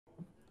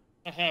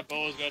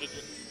Boa's got a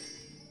drink.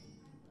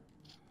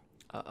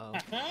 Uh-oh.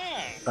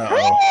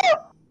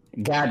 Uh-oh.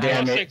 God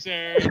damn it.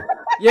 Sixer.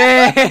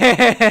 Yeah!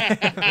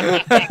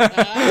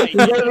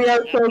 Baby,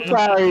 I'm so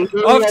sorry.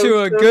 Baby, Off I'm to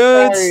a so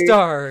good sorry.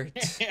 start.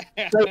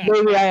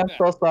 Baby, I am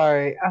so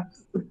sorry.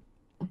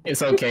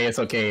 It's okay, it's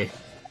okay.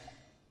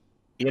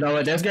 You know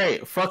what? That's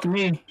great. Fuck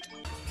me.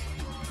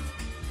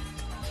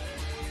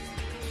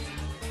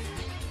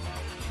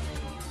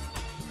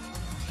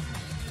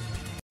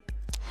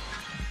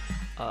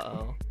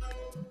 Uh-oh.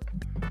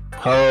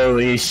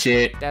 Holy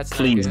shit. That's not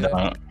Please good.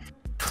 don't.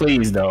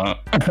 Please don't.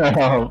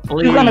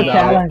 Please You're gonna don't.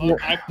 challenge it.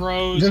 I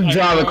froze. Just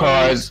draw the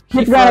cards.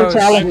 He's He gonna froze.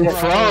 challenge You it.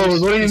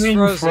 froze. What do you He's mean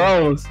you frozen.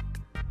 froze?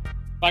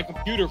 My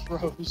computer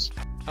froze.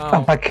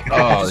 Oh my god.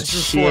 Oh This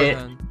is before shit.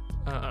 then.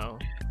 Uh-oh.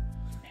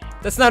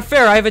 That's not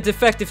fair. I have a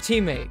defective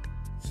teammate.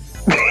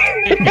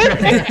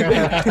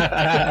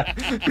 I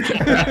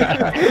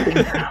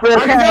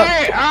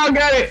got it. I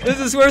got it. This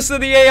is worse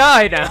than the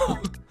AI now.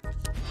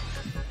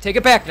 Take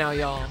it back now,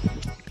 y'all.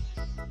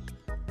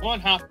 One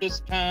hop this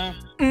time.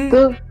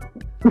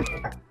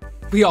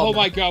 We all Oh know.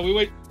 my god,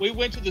 we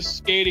went to the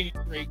skating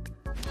rink.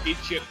 Eat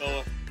shit,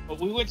 Boa. But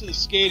we went to the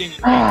skating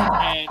rink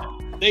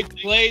and they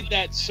played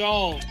that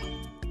song.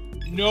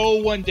 No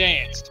one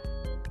danced.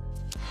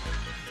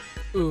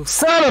 Oof.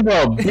 Son of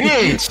a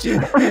bitch. You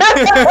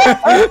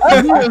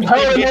was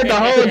holding it the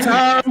whole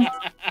time.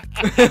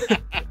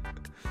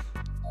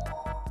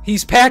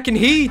 He's packing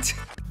heat.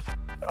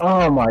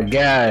 Oh my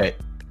god.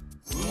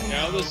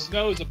 Now the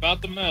snow's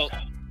about to melt.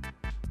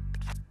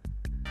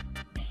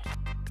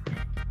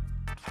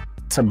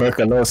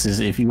 Tuberculosis.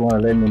 If you want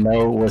to let me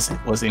know what's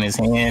in his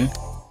hand,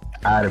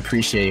 I'd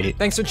appreciate it.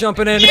 Thanks for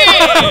jumping in. No!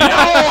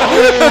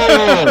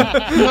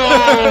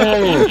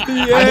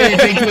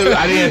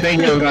 I didn't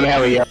think you was gonna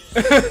have a yellow.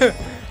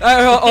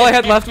 All I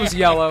had left was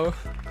yellow.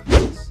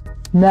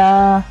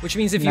 Nah. Which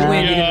means if you Nah.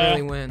 win, you didn't Yeah.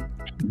 really win.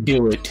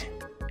 Do it.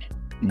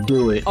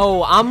 Do it.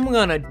 Oh, I'm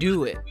gonna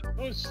do it.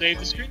 Oh, save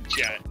the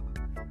screenshot.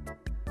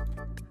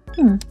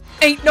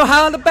 Ain't no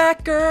how to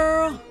back,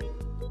 girl.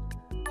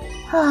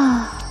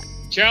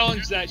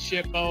 Challenge that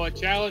shit, Boa.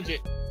 Challenge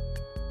it.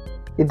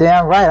 You're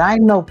damn right. I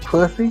ain't no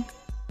pussy.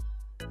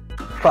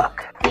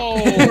 Fuck. Oh,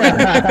 Oh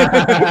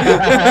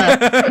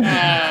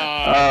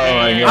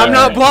my god. I'm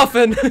not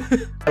bluffing.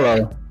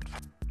 Hello.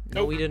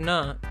 No, we did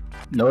not.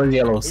 No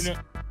yellows. I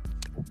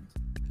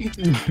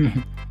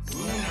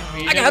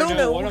don't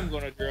know. what I'm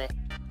gonna draw.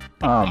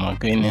 Oh my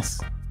goodness.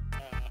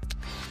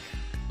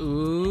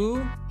 Ooh,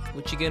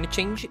 what you gonna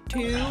change it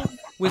to?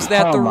 Was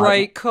that Oh the my-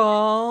 right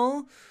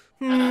call?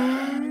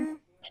 Hmm.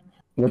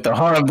 With the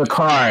heart of the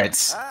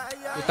cards.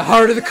 With the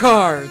heart of the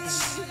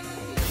cards.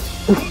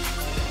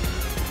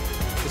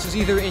 This is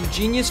either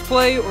ingenious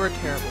play or a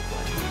terrible play.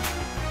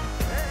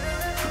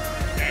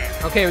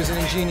 Okay, it was an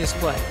ingenious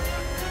play.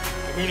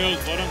 Who knows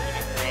what I'm gonna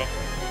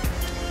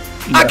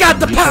I got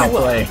the You can't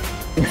power! play.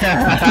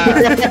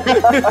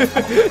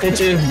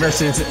 Pitchers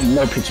versus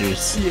no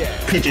pitchers. Yeah.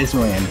 Pitchers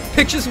win.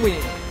 Pictures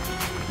win.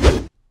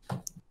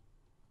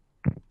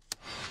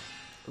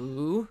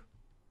 Ooh.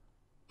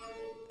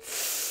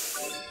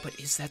 But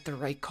is that the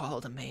right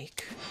call to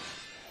make?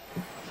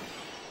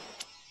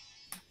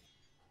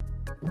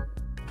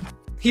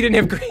 He didn't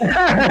have green. draw.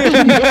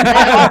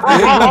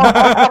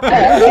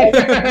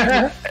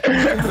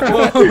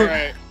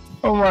 Alright.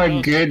 Oh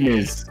my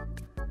goodness.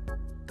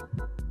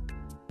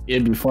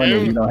 It'd be funny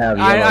if you don't have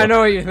yellow. I know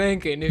what you're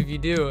thinking if you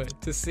do it.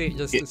 To see,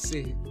 just to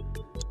see.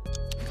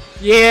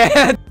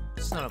 Yeah!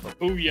 Son of a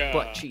Booyah.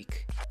 butt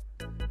cheek.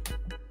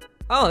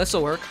 Oh,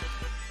 this'll work.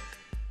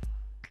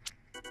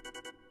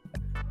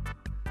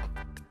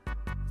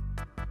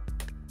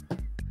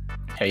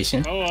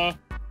 Haitian. Boa.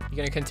 You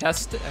gonna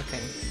contest it? Okay.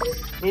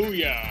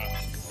 Booyah.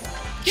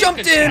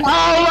 Jumped in!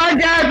 Oh my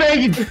god,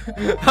 thank you!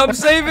 I'm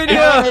saving you!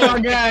 Oh my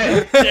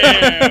god!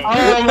 Damn.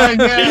 Oh my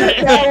god!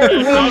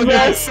 Oh,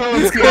 that's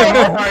so scared.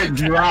 My heart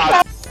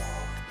dropped.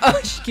 Oh,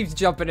 she keeps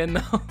jumping in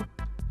though.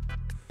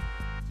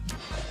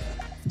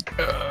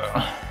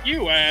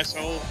 You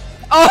asshole.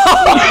 Oh!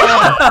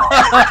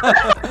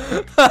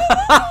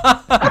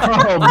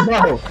 Oh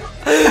no!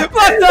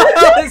 What the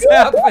hell is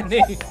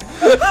happening?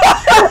 Oh,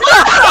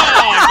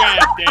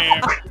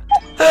 goddamn.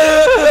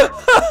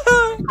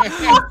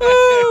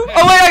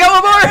 Oh wait, I got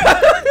one more!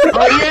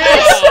 Oh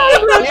yes!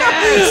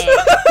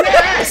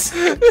 Yes!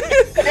 Yes!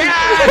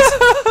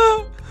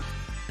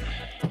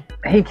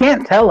 Yes! He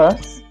can't tell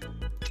us.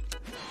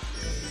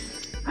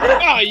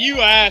 Oh,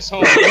 you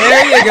asshole.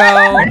 There you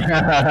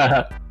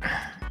go.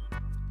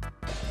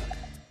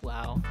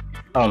 Wow.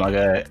 Oh my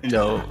god!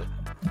 No.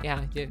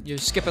 Yeah, you're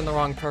skipping the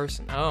wrong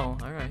person. Oh,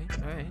 all right.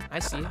 I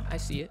see it. I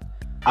see it.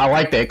 I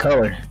like that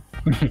color.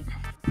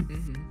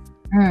 Mm-hmm.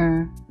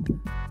 Hmm.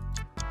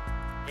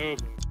 Oh,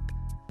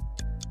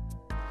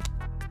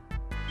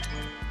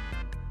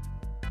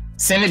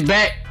 Send it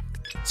back.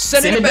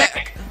 Send it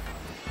back.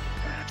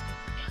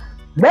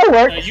 That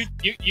works.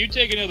 you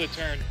take another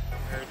turn.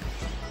 Nerd.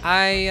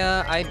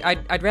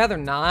 I'd rather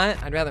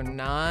not. I'd rather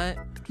not.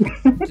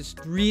 Just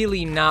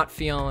really not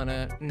feeling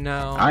it.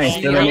 No. I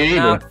ain't feeling it either.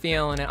 Not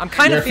feeling it. I'm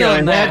kind of You're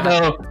feeling that.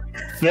 though.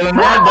 Feeling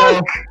that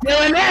though.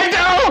 Feeling that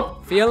though.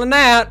 Feeling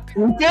that.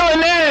 I'm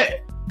feeling that.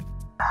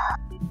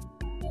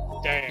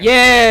 Damn.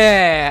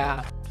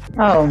 Yeah.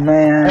 Oh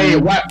man. Hey,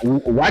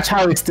 watch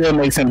how he still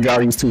makes him draw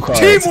these 2 cards.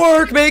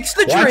 Teamwork makes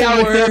the Watch dream how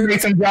he still work.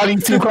 makes him draw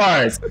these 2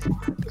 cards.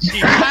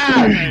 Jesus.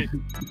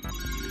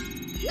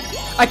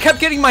 I kept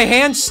getting my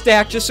hands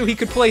stacked just so he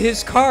could play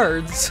his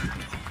cards.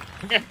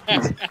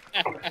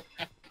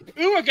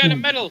 Ooh, I got a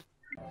medal.